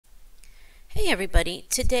Hey everybody,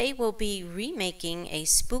 today we'll be remaking a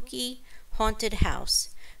spooky haunted house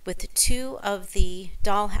with two of the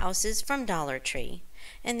doll houses from Dollar Tree.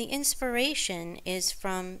 And the inspiration is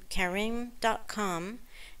from Karem.com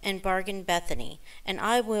and Bargain Bethany, and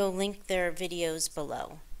I will link their videos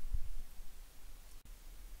below.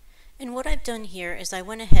 And what I've done here is I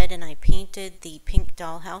went ahead and I painted the pink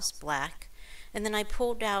dollhouse black, and then I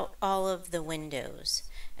pulled out all of the windows.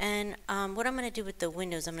 And what I'm going to do with the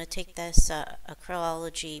windows, I'm going to take this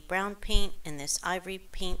acrylic brown paint and this ivory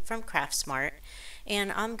paint from Craftsmart,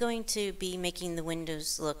 and I'm going to be making the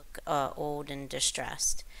windows look old and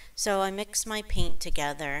distressed. So I mix my paint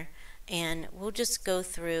together, and we'll just go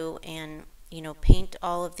through and paint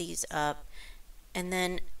all of these up. And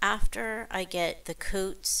then after I get the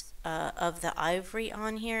coats of the ivory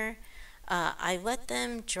on here, I let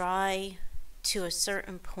them dry to a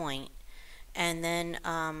certain point, and then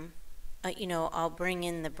I'll bring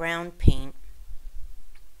in the brown paint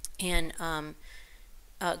and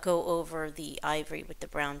go over the ivory with the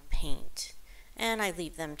brown paint, and I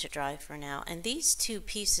leave them to dry for now. And these two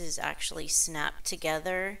pieces actually snap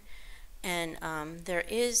together, and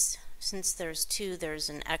since there's two, there's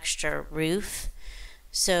an extra roof.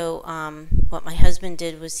 So what my husband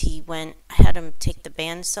did was I had him take the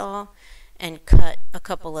bandsaw and cut a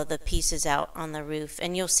couple of the pieces out on the roof,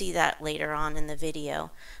 and you'll see that later on in the video.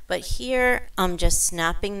 But here I'm just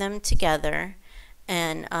snapping them together,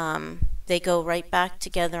 and they go right back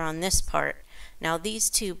together on this part. Now these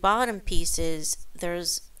two bottom pieces,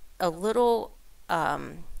 there's a little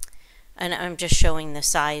and I'm just showing the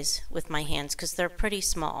size with my hands because they're pretty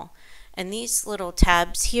small, and these little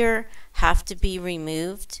tabs here have to be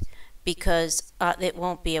removed because it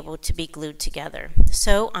won't be able to be glued together.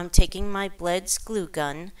 So I'm taking my Bleds glue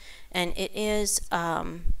gun, and it is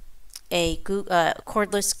a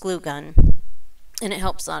cordless glue gun, and it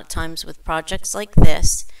helps a lot of times with projects like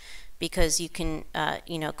this because you can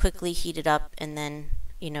quickly heat it up and then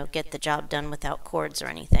get the job done without cords or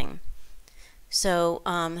anything. So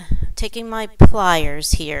taking my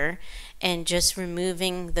pliers here and just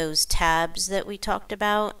removing those tabs that we talked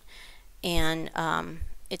about, and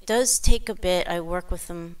it does take a bit. I work with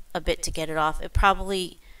them a bit to get it off. It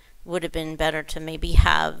probably would have been better to maybe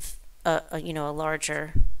have a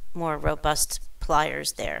larger, more robust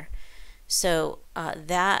pliers there. So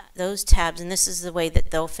those tabs, and this is the way that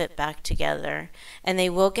they'll fit back together, and they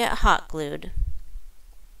will get hot glued.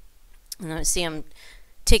 And I see I'm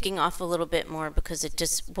taking off a little bit more because it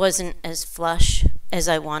just wasn't as flush as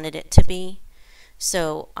I wanted it to be.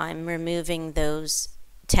 So I'm removing those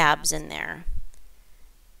tabs in there.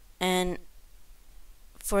 And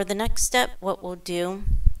for the next step, what we'll do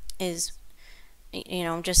is,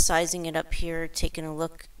 I'm just sizing it up here, taking a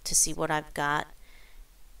look to see what I've got.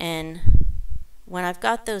 And when I've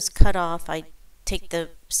got those cut off, I take the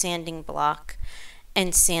sanding block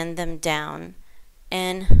and sand them down.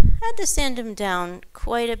 And I had to sand them down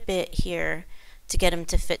quite a bit here to get them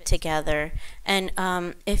to fit together. And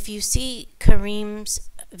if you see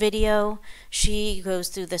Kareem's video, she goes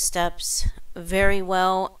through the steps very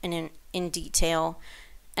well and in detail.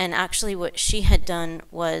 And actually what she had done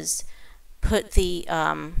was put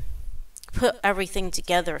everything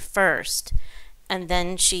together first, and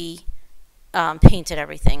then she painted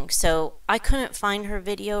everything. So I couldn't find her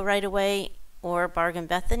video right away, or Bargain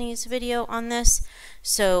Bethany's video on this.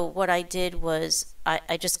 So what I did was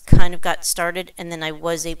I just kind of got started, and then I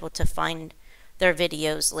was able to find their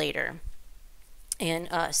videos later and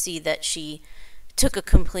see that she took a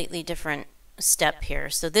completely different step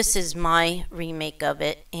here. So this is my remake of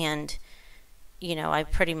it, and I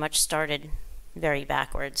pretty much started very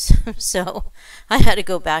backwards. So I had to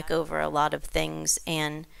go back over a lot of things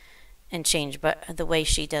and change, but the way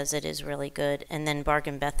she does it is really good. And then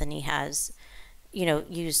Bargain Bethany has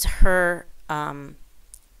used her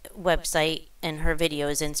website and her video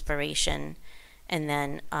as inspiration, and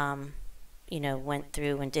then went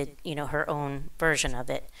through and did her own version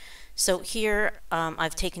of it. So here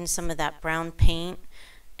I've taken some of that brown paint,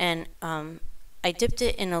 and I dipped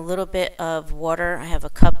it in a little bit of water. I have a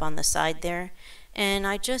cup on the side there, and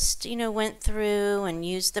I just went through and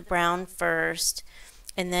used the brown first,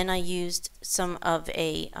 and then I used some of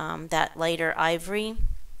that lighter ivory,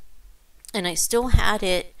 and I still had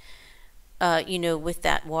it with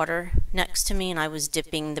that water next to me, and I was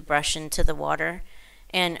dipping the brush into the water.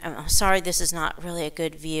 And I'm sorry this is not really a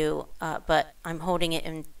good view, but I'm holding it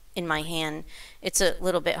in my hand. It's a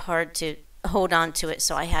little bit hard to hold on to it,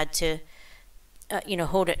 so I had to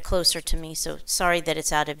hold it closer to me. So sorry that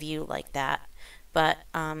it's out of view like that. But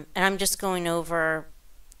and I'm just going over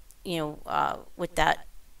with that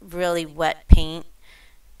really wet paint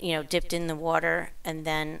you know, dipped in the water and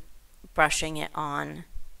then brushing it on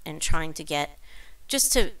and trying to get,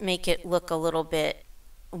 just to make it look a little bit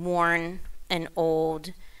worn and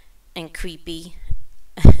old and creepy.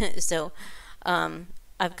 So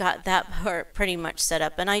I've got that part pretty much set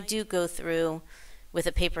up, and I do go through with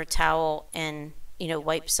a paper towel and, you know,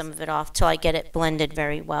 wipe some of it off till I get it blended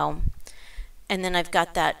very well. And then I've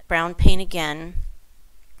got that brown paint again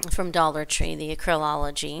from Dollar Tree, the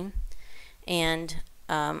Acrylology, and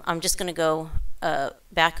I'm just going to go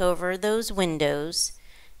back over those windows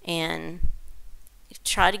and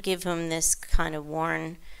try to give them this kind of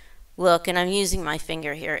worn look. And I'm using my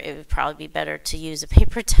finger here. It would probably be better to use a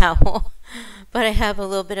paper towel, but I have a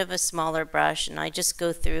little bit of a smaller brush, and I just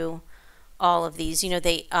go through all of these. You know,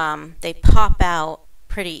 they pop out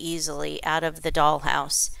pretty easily out of the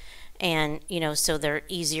dollhouse, and, you know, so they're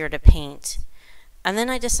easier to paint. And then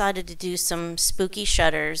I decided to do some spooky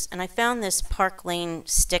shutters, and I found this Park Lane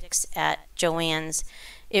sticks at Joann's.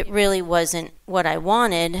 It really wasn't what I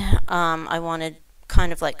wanted. I wanted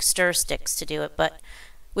kind of like stir sticks to do it, but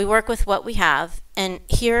we work with what we have. And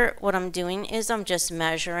here what I'm doing is I'm just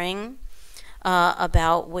measuring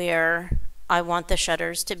about where I want the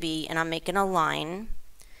shutters to be, and I'm making a line,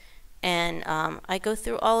 and I go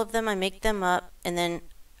through all of them, I make them up, and then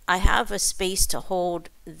I have a space to hold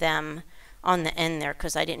them on the end there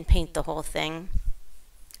because I didn't paint the whole thing.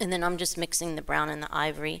 And then I'm just mixing the brown and the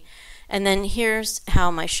ivory, and then here's how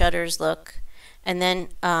my shutters look. And then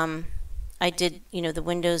I did, you know, the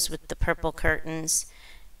windows with the purple curtains,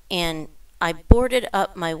 and I boarded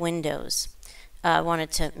up my windows. I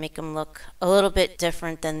wanted to make them look a little bit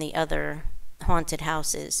different than the other haunted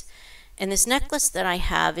houses. And this necklace that I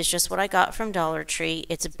have is just what I got from Dollar Tree.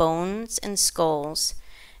 It's bones and skulls.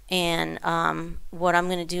 And what I'm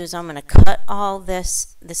going to do is I'm going to cut all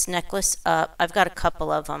this necklace up. I've got a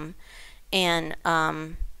couple of them, and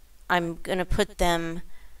I'm going to put them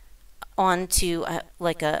onto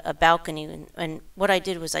like a balcony. And what I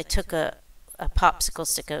did was I took a popsicle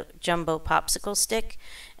stick, a jumbo popsicle stick,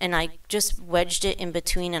 and I just wedged it in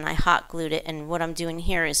between, and I hot glued it. And what I'm doing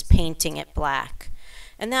here is painting it black.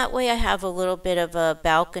 And that way I have a little bit of a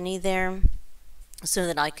balcony there so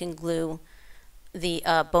that I can glue the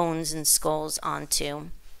bones and skulls onto.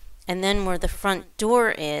 And then where the front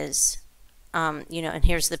door is, you know, and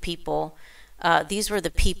here's the people. These were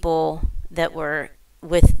the people that were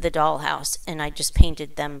with the dollhouse, and I just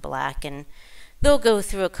painted them black. And they'll go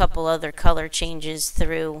through a couple other color changes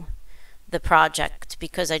through the project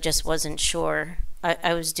because I just wasn't sure.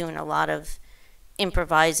 I was doing a lot of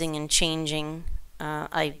improvising and changing.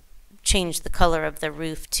 I changed the color of the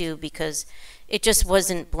roof too because it just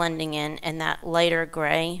wasn't blending in, and that lighter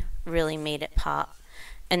gray really made it pop.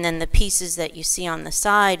 And then the pieces that you see on the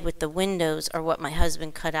side with the windows are what my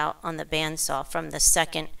husband cut out on the bandsaw from the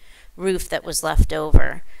second roof that was left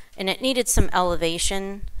over. And it needed some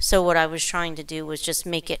elevation, so what I was trying to do was just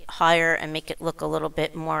make it higher and make it look a little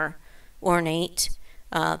bit more ornate,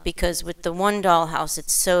 because with the one dollhouse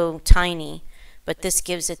it's so tiny, but this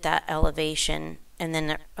gives it that elevation. And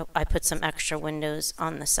then I put some extra windows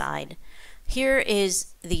on the side. Here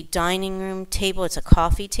is the dining room table. It's a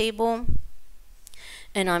coffee table,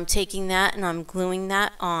 and I'm taking that and I'm gluing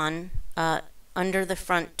that on under the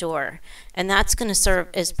front door, and that's going to serve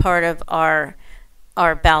as part of our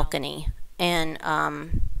balcony. And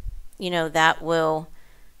you know, that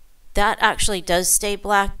actually does stay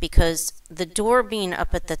black because the door being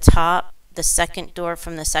up at the top, the second door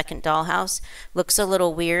from the second dollhouse, looks a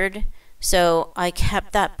little weird. So I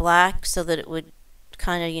kept that black so that it would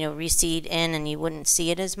kind of, you know, recede in and you wouldn't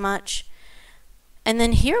see it as much. And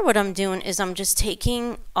then here what I'm doing is I'm just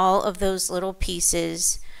taking all of those little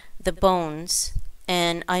pieces, the bones,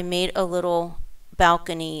 and I made a little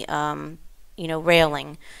balcony, you know,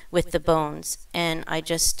 railing with the bones. And I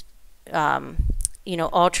just, you know,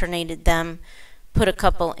 alternated them, put a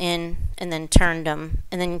couple in, and then turned them.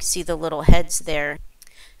 And then you can see the little heads there.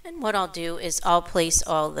 And what I'll do is I'll place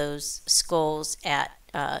all those skulls at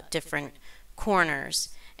different corners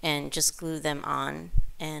and just glue them on.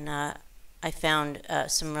 And I found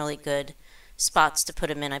some really good spots to put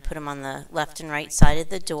them in. I put them on the left and right side of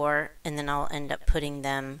the door, and then I'll end up putting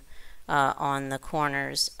them on the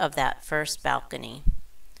corners of that first balcony.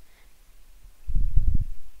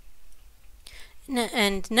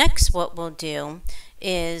 And next what we'll do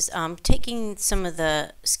is taking some of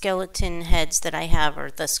the skeleton heads that I have, or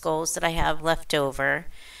the skulls that I have left over,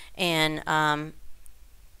 and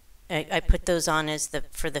I put those on as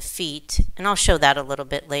for the feet, and I'll show that a little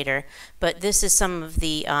bit later. But this is some of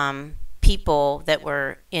the people that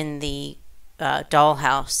were in the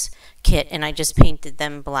dollhouse kit, and I just painted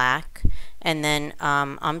them black. And then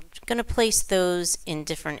I'm going to place those in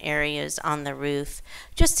different areas on the roof,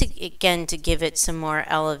 just to, again, to give it some more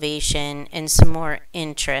elevation and some more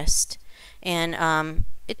interest. And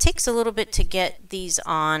it takes a little bit to get these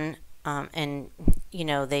on, and you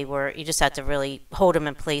know, you just have to really hold them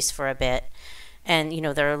in place for a bit. And you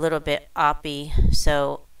know, they're a little bit oppy,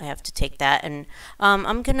 so I have to take that. And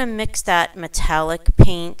I'm going to mix that metallic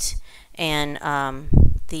paint and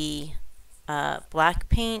the black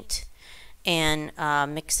paint, and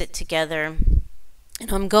mix it together.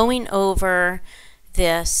 And I'm going over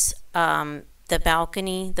this, the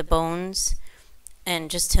balcony, the bones, and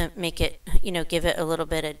just to make it, you know, give it a little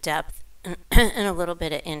bit of depth and a little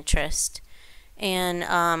bit of interest.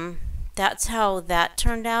 And that's how that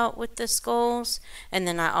turned out with the skulls. And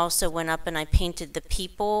then I also went up and I painted the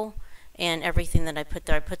people and everything that I put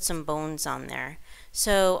there. I put some bones on there.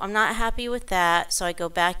 So I'm not happy with that, so I go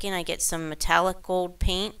back in, I get some metallic gold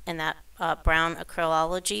paint and that brown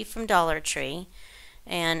acrylology from Dollar Tree.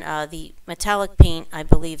 And the metallic paint, I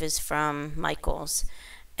believe, is from Michael's.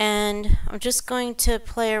 And I'm just going to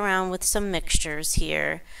play around with some mixtures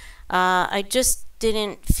here. I just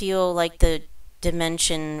didn't feel like the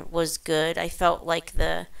dimension was good. I felt like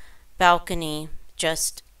the balcony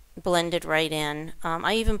just blended right in.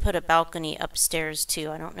 I even put a balcony upstairs too.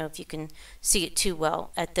 I don't know if you can see it too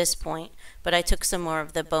well at this point, but I took some more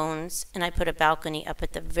of the bones and I put a balcony up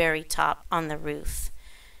at the very top on the roof.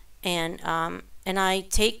 And I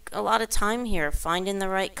take a lot of time here finding the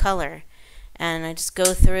right color, and I just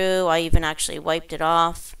go through. I even actually wiped it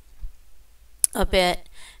off a bit,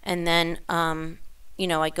 and then you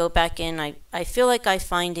know, I go back in. I feel like I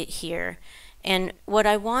find it here, and what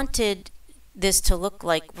I wanted this to look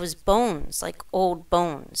like was bones, like old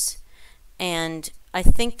bones. And I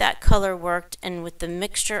think that color worked, and with the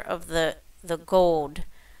mixture of the gold,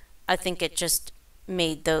 I think it just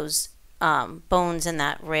made those bones and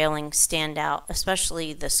that railing stand out,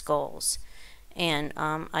 especially the skulls. And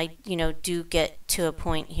I, you know, do get to a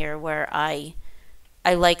point here where I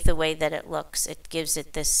like the way that it looks. It gives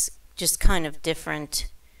it this just kind of different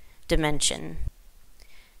dimension.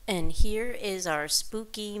 And here is our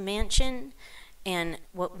spooky mansion, and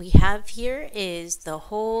what we have here is the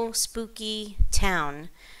whole spooky town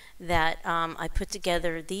that I put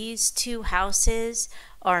together. These two houses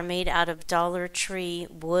are made out of Dollar Tree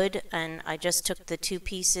wood, and I just took the two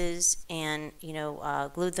pieces and, you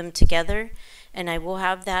know, glued them together, and I will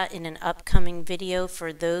have that in an upcoming video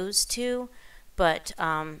for those two. But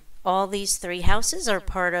all these three houses are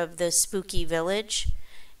part of the spooky village.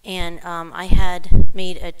 And I had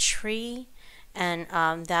made a tree, and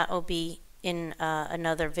that will be in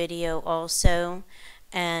another video also.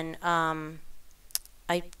 And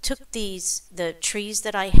I took the trees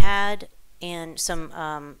that I had and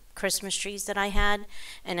some Christmas trees that I had,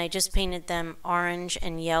 and I just painted them orange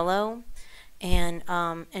and yellow. And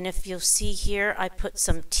if you'll see here, I put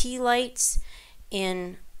some tea lights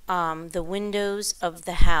in the windows of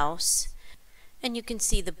the house. And you can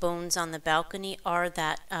see the bones on the balcony are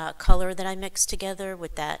that color that I mixed together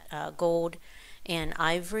with that gold and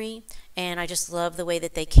ivory. And I just love the way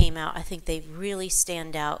that they came out. I think they really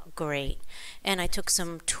stand out great. And I took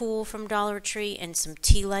some tulle from Dollar Tree and some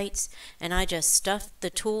tea lights, and I just stuffed the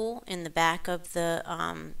tulle in the back of the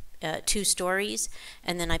 2 stories,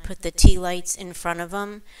 and then I put the tea lights in front of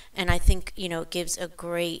them. And I think, you know, it gives a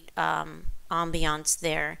great ambiance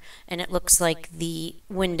there, and it looks like the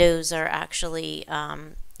windows are actually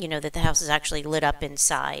you know, that the house is actually lit up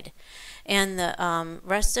inside. And the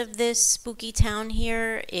rest of this spooky town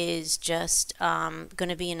here is just going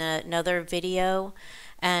to be in another video,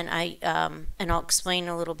 and I'll explain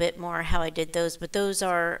a little bit more how I did those. But those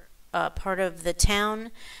are part of the town,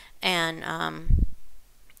 and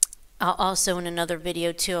I'll also in another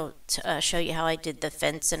video too to show you how I did the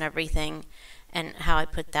fence and everything, and how I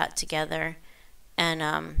put that together,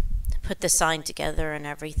 and put the sign together and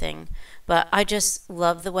everything. But I just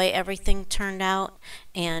love the way everything turned out,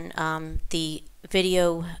 and the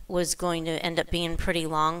video was going to end up being pretty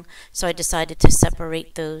long, so I decided to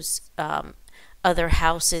separate those other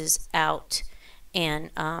houses out and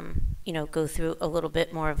you know, go through a little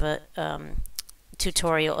bit more of a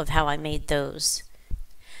tutorial of how I made those.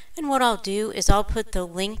 And what I'll do is I'll put the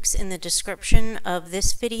links in the description of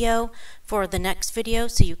this video for the next video,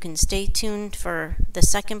 so you can stay tuned for the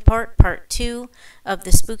second part, part 2 of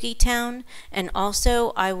the spooky town. And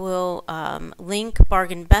also I will link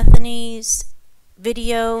Bargain Bethany's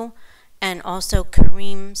video and also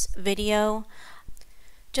Kareem's video.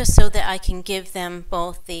 just so that I can give them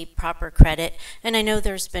both the proper credit. And I know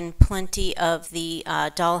there's been plenty of the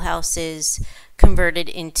dollhouses converted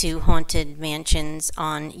into haunted mansions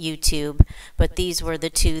on YouTube, but these were the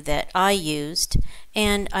two that I used.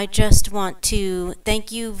 And I just want to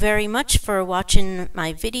thank you very much for watching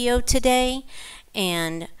my video today,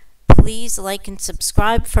 and please like and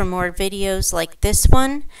subscribe for more videos like this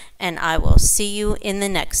one, and I will see you in the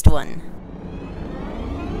next one.